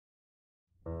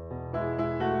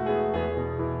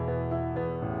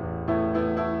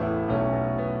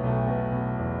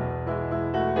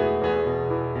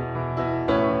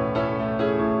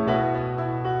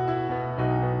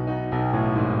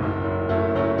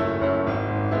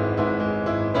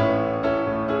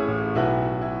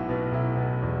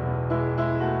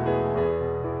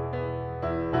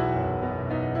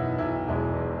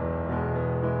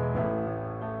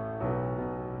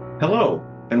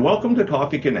Welcome to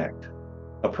Coffee Connect,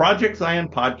 a Project Zion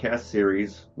podcast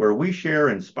series where we share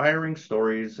inspiring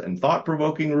stories and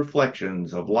thought-provoking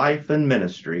reflections of life and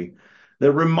ministry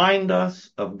that remind us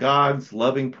of God's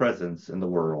loving presence in the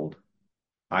world.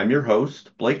 I'm your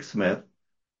host, Blake Smith,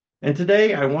 and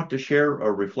today I want to share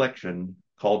a reflection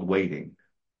called Waiting.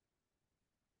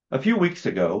 A few weeks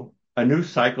ago, a new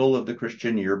cycle of the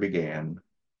Christian year began.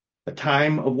 A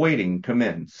time of waiting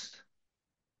commenced.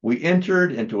 We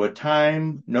entered into a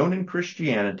time known in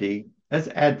Christianity as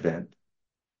Advent.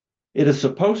 It is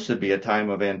supposed to be a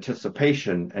time of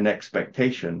anticipation and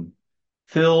expectation,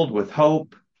 filled with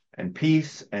hope and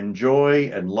peace and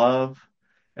joy and love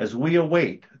as we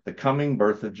await the coming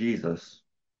birth of Jesus.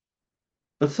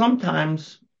 But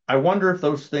sometimes I wonder if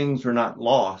those things are not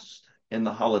lost in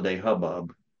the holiday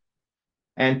hubbub.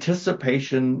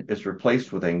 Anticipation is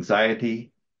replaced with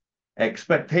anxiety.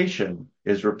 Expectation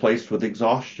is replaced with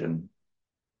exhaustion.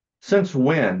 Since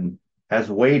when has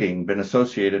waiting been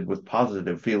associated with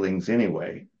positive feelings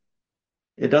anyway?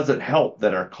 It doesn't help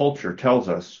that our culture tells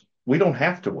us we don't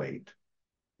have to wait,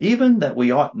 even that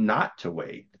we ought not to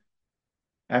wait.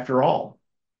 After all,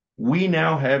 we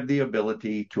now have the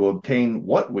ability to obtain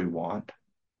what we want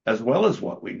as well as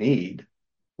what we need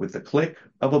with the click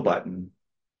of a button.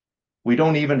 We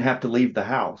don't even have to leave the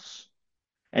house.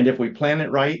 And if we plan it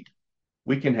right,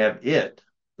 we can have it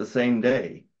the same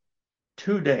day,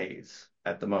 2 days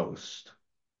at the most.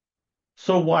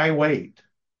 So why wait?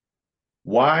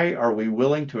 Why are we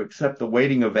willing to accept the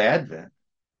waiting of Advent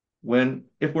when,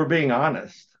 if we're being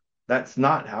honest, that's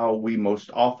not how we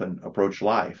most often approach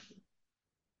life?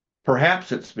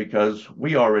 Perhaps it's because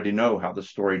we already know how the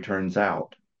story turns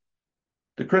out.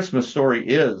 The Christmas story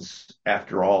is,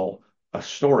 after all, a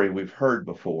story we've heard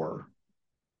before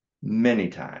many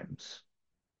times.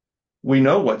 We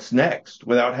know what's next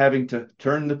without having to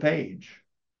turn the page.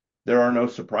 There are no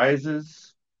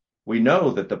surprises. We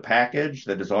know that the package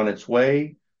that is on its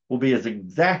way will be as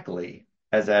exactly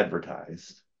as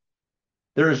advertised.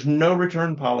 There is no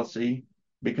return policy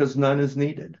because none is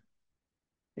needed.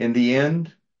 In the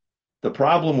end, the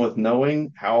problem with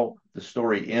knowing how the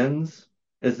story ends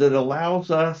is that it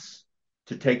allows us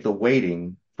to take the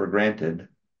waiting for granted.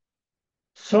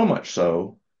 So much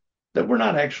so that we're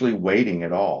not actually waiting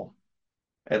at all.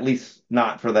 At least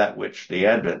not for that which the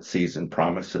Advent season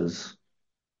promises.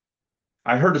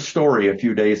 I heard a story a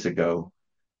few days ago.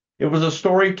 It was a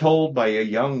story told by a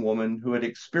young woman who had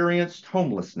experienced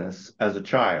homelessness as a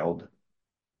child.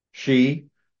 She,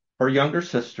 her younger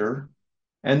sister,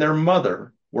 and their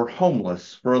mother were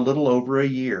homeless for a little over a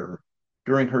year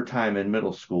during her time in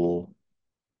middle school.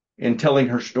 In telling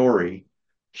her story,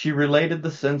 she related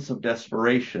the sense of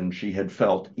desperation she had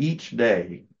felt each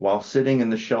day while sitting in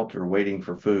the shelter waiting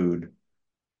for food,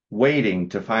 waiting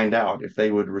to find out if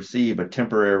they would receive a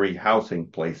temporary housing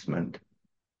placement,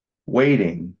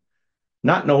 waiting,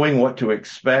 not knowing what to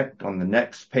expect on the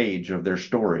next page of their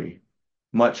story,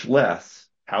 much less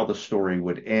how the story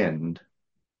would end.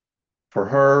 For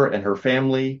her and her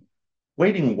family,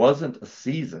 waiting wasn't a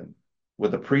season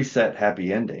with a preset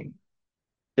happy ending.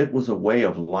 It was a way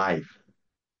of life.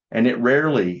 And it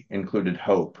rarely included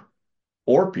hope,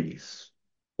 or peace,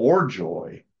 or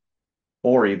joy,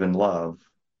 or even love.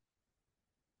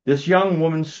 This young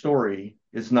woman's story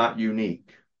is not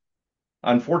unique.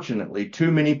 Unfortunately,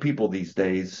 too many people these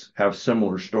days have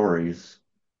similar stories.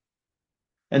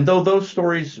 And though those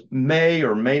stories may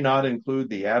or may not include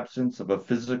the absence of a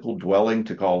physical dwelling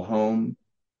to call home,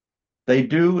 they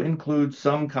do include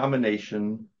some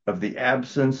combination of the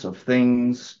absence of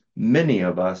things many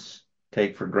of us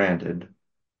take for granted: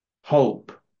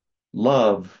 hope,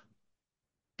 love,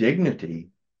 dignity,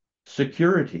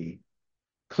 security,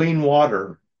 clean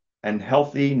water, and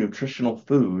healthy nutritional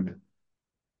food,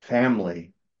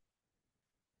 family.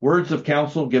 Words of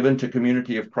counsel given to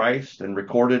Community of Christ and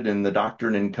recorded in the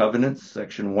Doctrine and Covenants,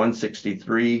 section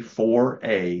 163,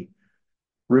 4a,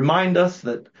 remind us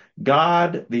that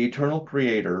God, the eternal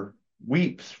creator,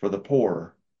 weeps for the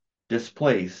poor,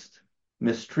 displaced,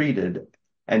 mistreated,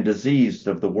 and diseased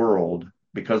of the world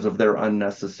because of their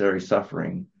unnecessary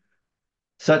suffering.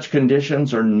 Such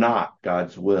conditions are not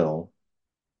God's will.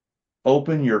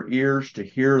 Open your ears to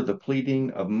hear the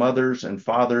pleading of mothers and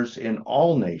fathers in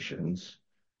all nations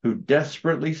who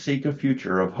desperately seek a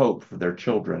future of hope for their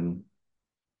children.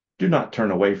 Do not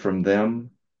turn away from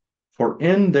them, for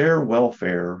in their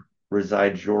welfare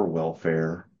resides your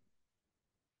welfare.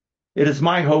 It is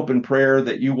my hope and prayer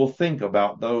that you will think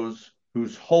about those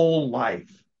whose whole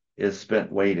life is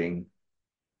spent waiting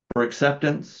for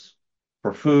acceptance,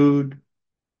 for food,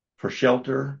 for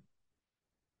shelter,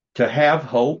 to have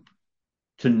hope,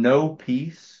 to know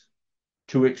peace,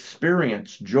 to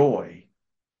experience joy,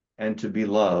 and to be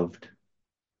loved.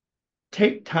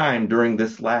 Take time during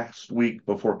this last week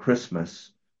before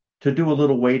Christmas to do a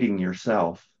little waiting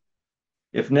yourself.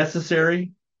 If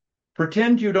necessary,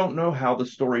 pretend you don't know how the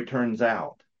story turns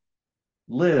out.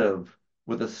 Live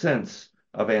with a sense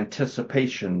of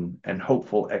anticipation and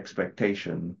hopeful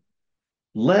expectation.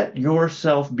 Let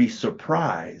yourself be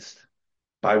surprised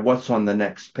by what's on the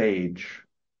next page.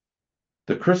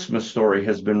 The Christmas story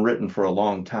has been written for a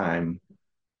long time,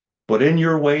 but in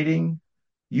your waiting,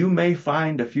 you may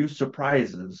find a few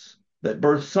surprises that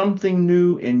birth something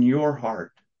new in your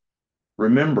heart.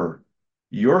 Remember,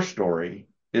 your story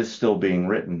is still being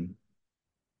written.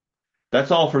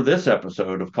 That's all for this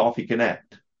episode of Coffee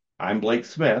Connect. I'm Blake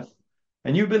Smith,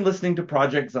 and you've been listening to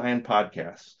Project Zion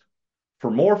Podcast.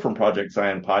 For more from Project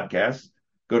Zion Podcast,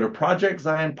 go to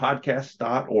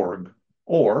projectzionpodcast.org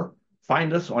or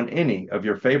find us on any of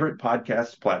your favorite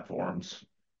podcast platforms.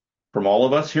 From all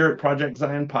of us here at Project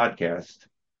Zion Podcast,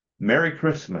 Merry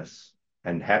Christmas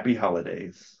and Happy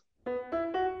Holidays.